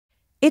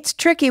It's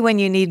tricky when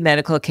you need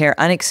medical care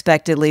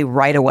unexpectedly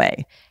right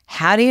away.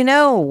 How do you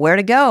know where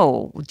to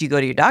go? Do you go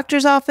to your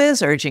doctor's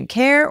office, urgent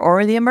care,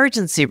 or the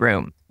emergency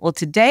room? Well,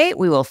 today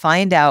we will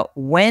find out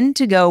when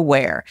to go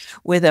where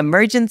with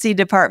Emergency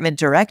Department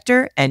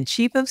Director and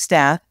Chief of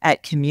Staff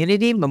at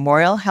Community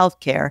Memorial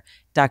Healthcare,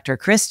 Dr.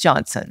 Chris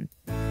Johnson.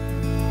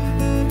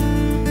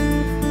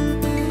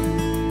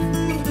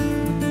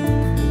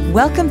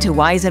 Welcome to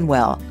Wise and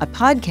Well, a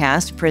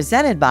podcast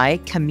presented by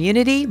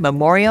Community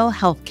Memorial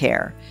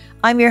Healthcare.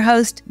 I'm your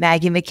host,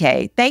 Maggie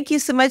McKay. Thank you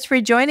so much for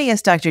joining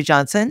us, Dr.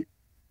 Johnson.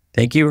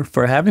 Thank you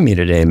for having me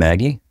today,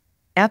 Maggie.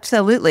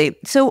 Absolutely.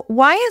 So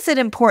why is it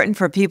important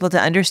for people to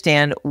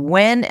understand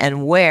when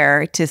and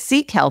where to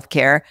seek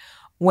healthcare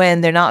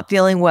when they're not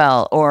feeling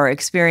well or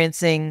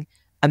experiencing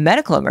a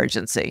medical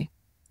emergency?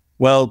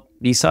 Well,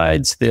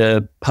 besides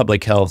the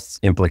public health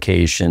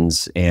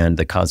implications and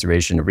the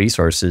conservation of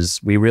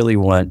resources, we really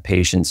want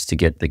patients to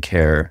get the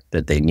care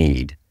that they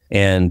need.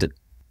 And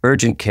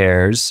urgent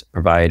cares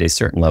provide a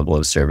certain level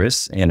of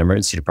service, and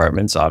emergency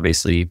departments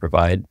obviously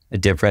provide a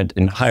different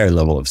and higher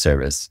level of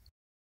service.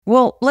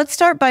 Well, let's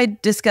start by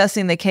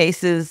discussing the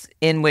cases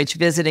in which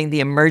visiting the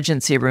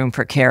emergency room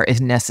for care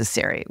is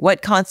necessary.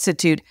 What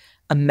constitute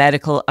a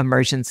medical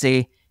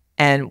emergency,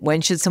 and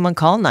when should someone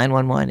call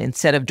 911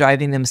 instead of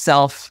driving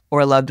themselves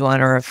or a loved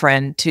one or a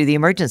friend to the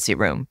emergency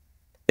room?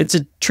 It's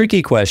a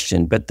tricky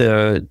question, but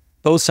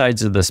both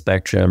sides of the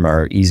spectrum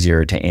are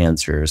easier to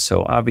answer.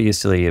 So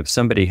obviously, if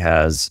somebody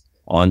has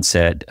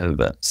onset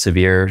of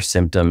severe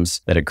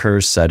symptoms that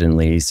occur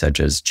suddenly, such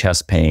as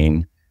chest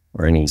pain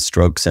or any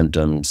stroke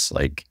symptoms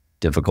like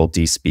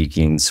difficulty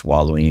speaking,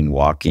 swallowing,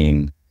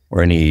 walking,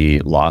 or any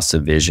loss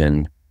of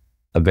vision,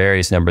 a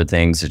various number of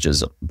things such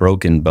as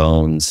broken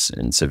bones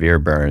and severe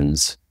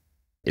burns,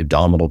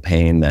 abdominal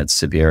pain that's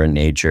severe in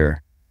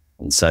nature,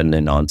 and sudden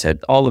in onset,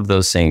 all of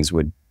those things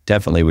would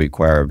definitely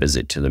require a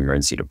visit to the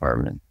emergency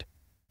department.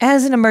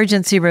 As an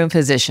emergency room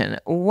physician,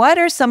 what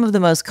are some of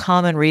the most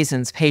common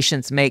reasons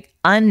patients make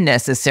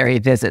unnecessary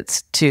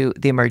visits to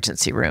the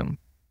emergency room?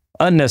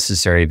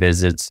 Unnecessary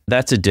visits,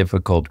 that's a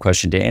difficult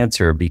question to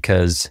answer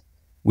because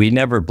we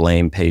never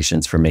blame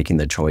patients for making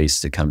the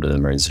choice to come to the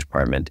emergency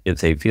department. If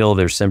they feel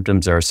their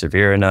symptoms are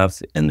severe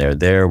enough and they're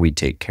there, we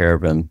take care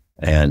of them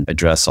and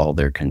address all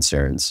their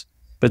concerns.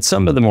 But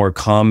some of the more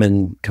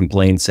common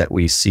complaints that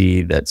we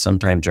see that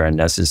sometimes are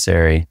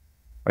unnecessary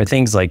are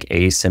things like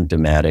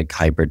asymptomatic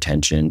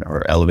hypertension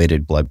or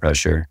elevated blood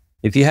pressure.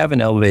 If you have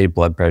an elevated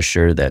blood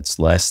pressure that's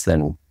less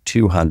than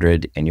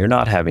 200 and you're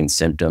not having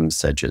symptoms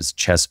such as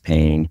chest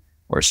pain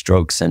or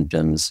stroke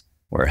symptoms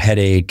or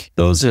headache,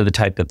 those are the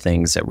type of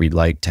things that we'd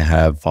like to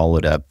have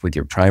followed up with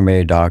your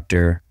primary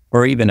doctor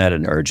or even at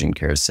an urgent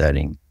care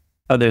setting.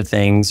 Other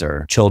things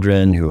are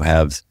children who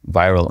have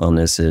viral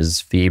illnesses,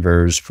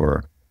 fevers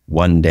for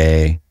one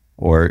day,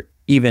 or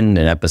even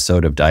an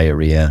episode of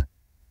diarrhea.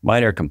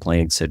 Minor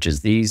complaints such as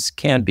these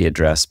can be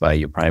addressed by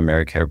your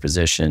primary care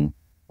physician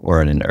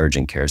or in an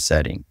urgent care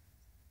setting.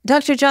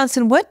 Dr.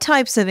 Johnson, what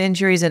types of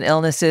injuries and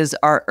illnesses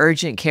are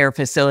urgent care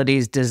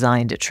facilities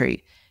designed to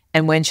treat?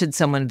 And when should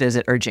someone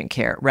visit urgent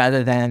care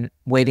rather than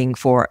waiting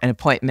for an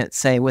appointment,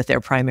 say, with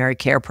their primary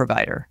care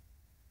provider?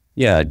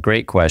 Yeah,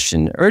 great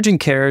question. Urgent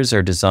cares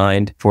are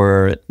designed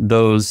for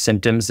those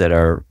symptoms that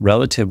are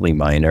relatively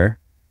minor,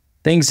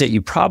 things that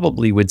you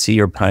probably would see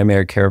your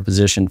primary care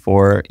physician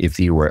for if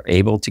you were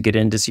able to get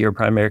in to see your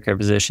primary care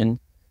physician.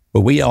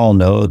 But we all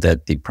know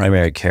that the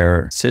primary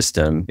care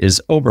system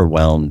is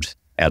overwhelmed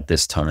at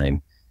this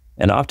time.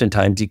 And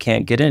oftentimes you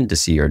can't get in to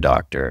see your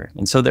doctor.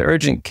 And so the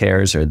urgent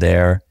cares are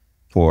there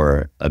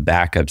for a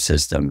backup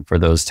system for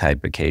those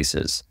type of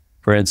cases.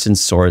 For instance,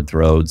 sore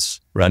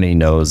throats, runny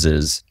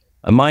noses,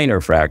 a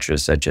minor fracture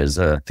such as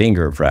a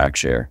finger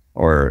fracture,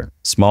 or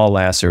small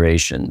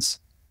lacerations,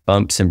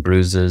 bumps and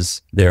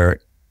bruises. They're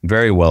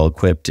very well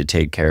equipped to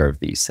take care of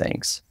these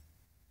things.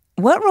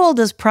 What role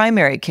does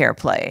primary care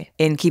play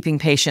in keeping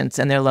patients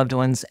and their loved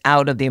ones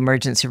out of the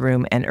emergency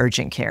room and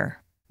urgent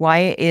care?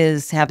 Why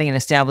is having an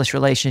established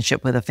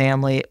relationship with a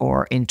family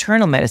or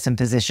internal medicine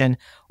physician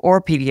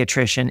or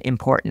pediatrician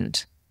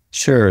important?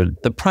 Sure.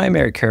 The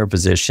primary care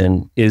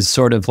physician is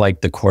sort of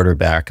like the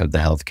quarterback of the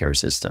healthcare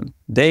system.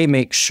 They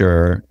make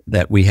sure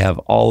that we have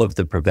all of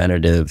the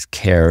preventative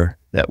care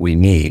that we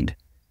need.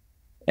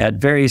 At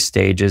various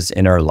stages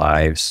in our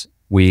lives,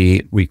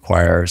 we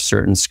require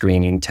certain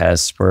screening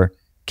tests for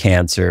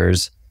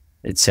cancers,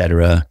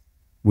 etc.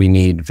 We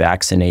need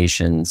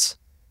vaccinations.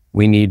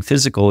 We need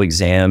physical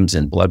exams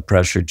and blood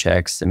pressure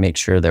checks to make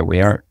sure that we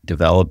aren't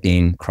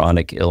developing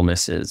chronic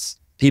illnesses.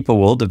 People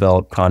will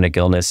develop chronic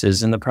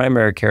illnesses, and the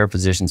primary care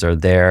physicians are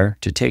there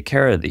to take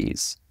care of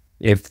these.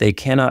 If they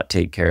cannot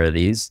take care of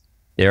these,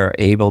 they are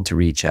able to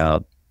reach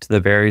out to the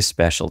various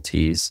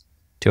specialties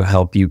to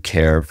help you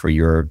care for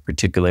your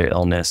particular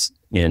illness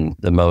in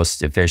the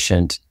most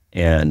efficient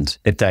and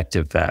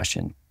effective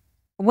fashion.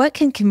 What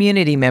can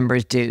community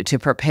members do to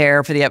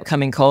prepare for the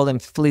upcoming cold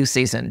and flu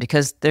season?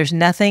 Because there's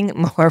nothing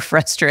more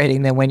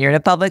frustrating than when you're in a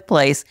public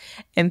place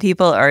and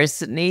people are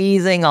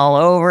sneezing all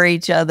over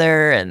each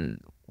other and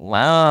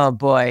Wow,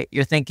 boy,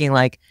 you're thinking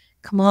like,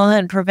 come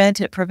on,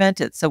 prevent it, prevent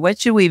it. So what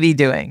should we be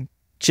doing?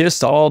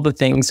 Just all the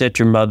things that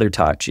your mother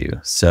taught you.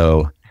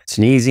 So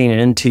sneezing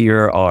into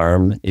your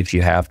arm if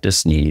you have to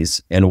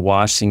sneeze, and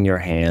washing your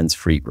hands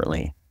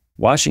frequently.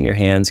 Washing your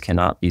hands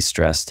cannot be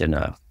stressed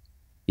enough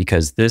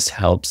because this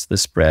helps the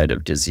spread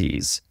of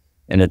disease,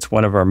 and it's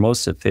one of our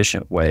most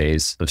efficient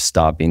ways of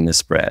stopping the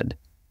spread.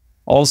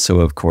 Also,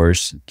 of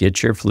course,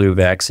 get your flu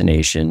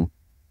vaccination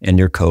and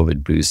your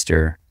COVID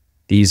booster.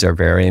 These are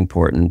very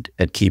important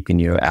at keeping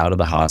you out of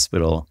the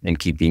hospital and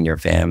keeping your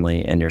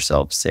family and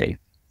yourself safe.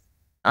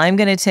 I'm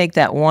going to take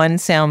that one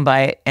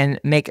soundbite and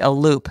make a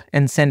loop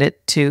and send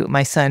it to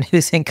my son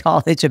who's in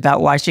college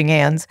about washing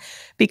hands,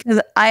 because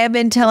I have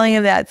been telling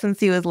him that since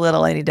he was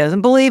little and he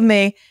doesn't believe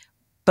me.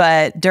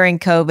 But during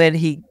COVID,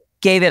 he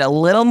gave it a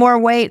little more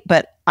weight.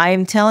 But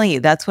I'm telling you,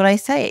 that's what I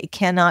say. It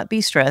cannot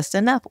be stressed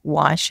enough.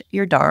 Wash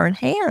your darn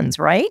hands,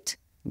 right?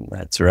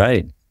 That's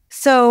right.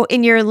 So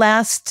in your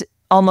last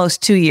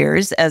almost 2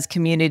 years as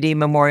Community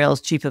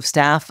Memorial's Chief of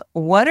Staff,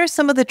 what are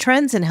some of the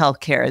trends in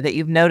healthcare that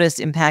you've noticed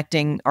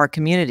impacting our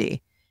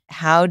community?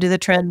 How do the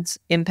trends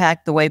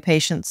impact the way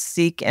patients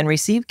seek and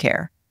receive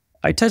care?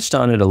 I touched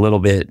on it a little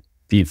bit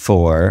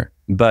before,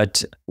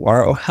 but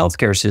our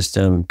healthcare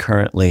system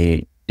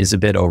currently is a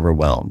bit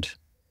overwhelmed.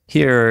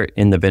 Here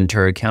in the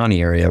Ventura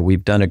County area,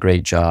 we've done a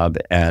great job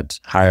at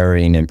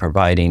hiring and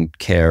providing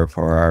care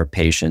for our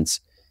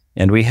patients,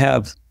 and we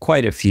have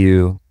quite a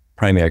few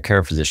primary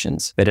care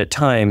physicians, but at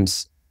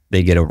times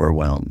they get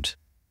overwhelmed.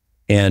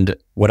 And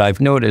what I've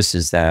noticed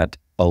is that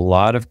a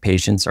lot of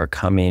patients are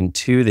coming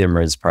to the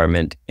emergency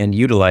department and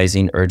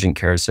utilizing urgent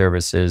care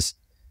services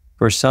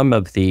for some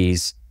of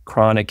these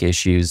chronic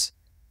issues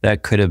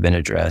that could have been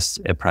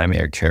addressed at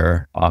primary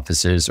care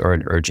offices or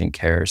in urgent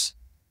cares.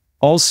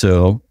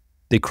 Also,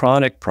 the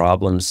chronic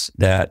problems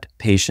that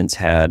patients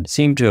had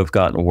seem to have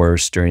gotten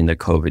worse during the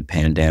COVID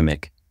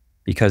pandemic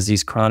because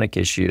these chronic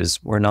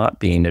issues were not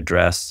being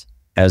addressed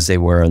as they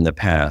were in the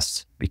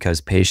past,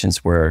 because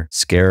patients were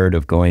scared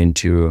of going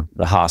to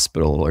the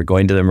hospital or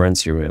going to the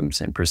emergency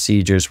rooms, and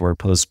procedures were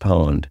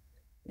postponed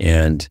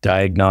and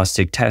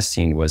diagnostic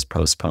testing was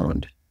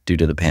postponed due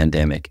to the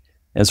pandemic.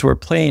 And so we're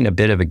playing a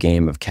bit of a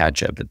game of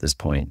catch up at this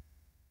point.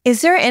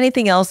 Is there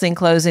anything else in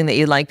closing that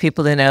you'd like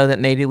people to know that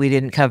maybe we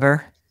didn't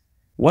cover?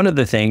 One of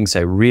the things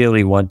I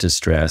really want to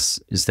stress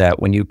is that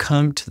when you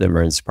come to the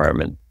emergency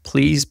department,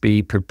 please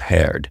be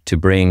prepared to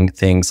bring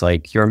things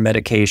like your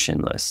medication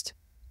list,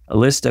 a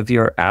list of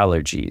your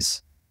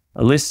allergies,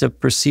 a list of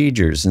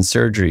procedures and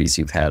surgeries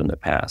you've had in the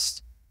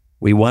past.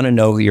 We want to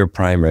know who your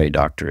primary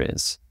doctor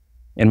is.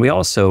 And we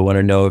also want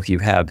to know if you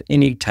have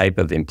any type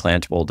of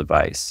implantable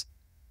device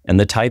and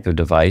the type of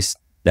device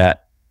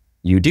that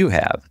you do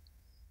have.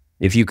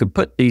 If you could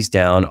put these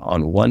down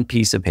on one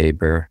piece of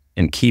paper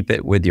and keep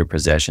it with your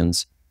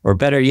possessions, or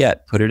better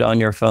yet, put it on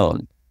your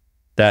phone,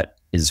 that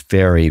is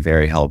very,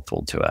 very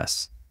helpful to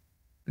us.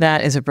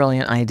 That is a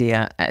brilliant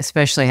idea,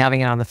 especially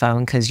having it on the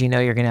phone, because you know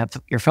you're going to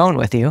have your phone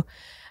with you.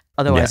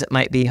 Otherwise, It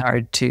might be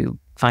hard to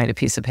find a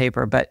piece of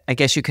paper, but I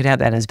guess you could have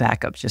that as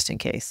backup just in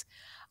case.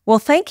 Well,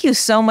 thank you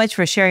so much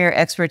for sharing your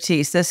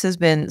expertise. This has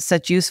been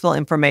such useful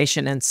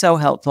information and so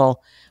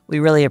helpful. We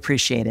really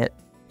appreciate it.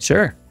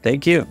 Sure.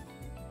 Thank you.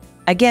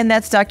 Again,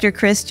 that's Dr.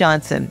 Chris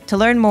Johnson. To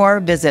learn more,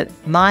 visit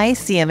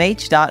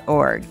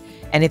mycmh.org.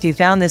 And if you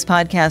found this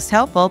podcast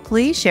helpful,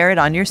 please share it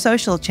on your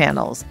social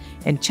channels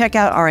and check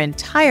out our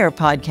entire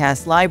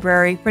podcast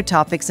library for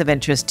topics of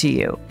interest to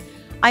you.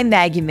 I'm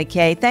Maggie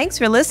McKay. Thanks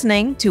for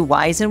listening to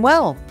Wise and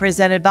Well,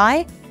 presented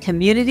by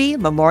Community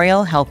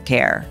Memorial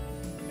Healthcare.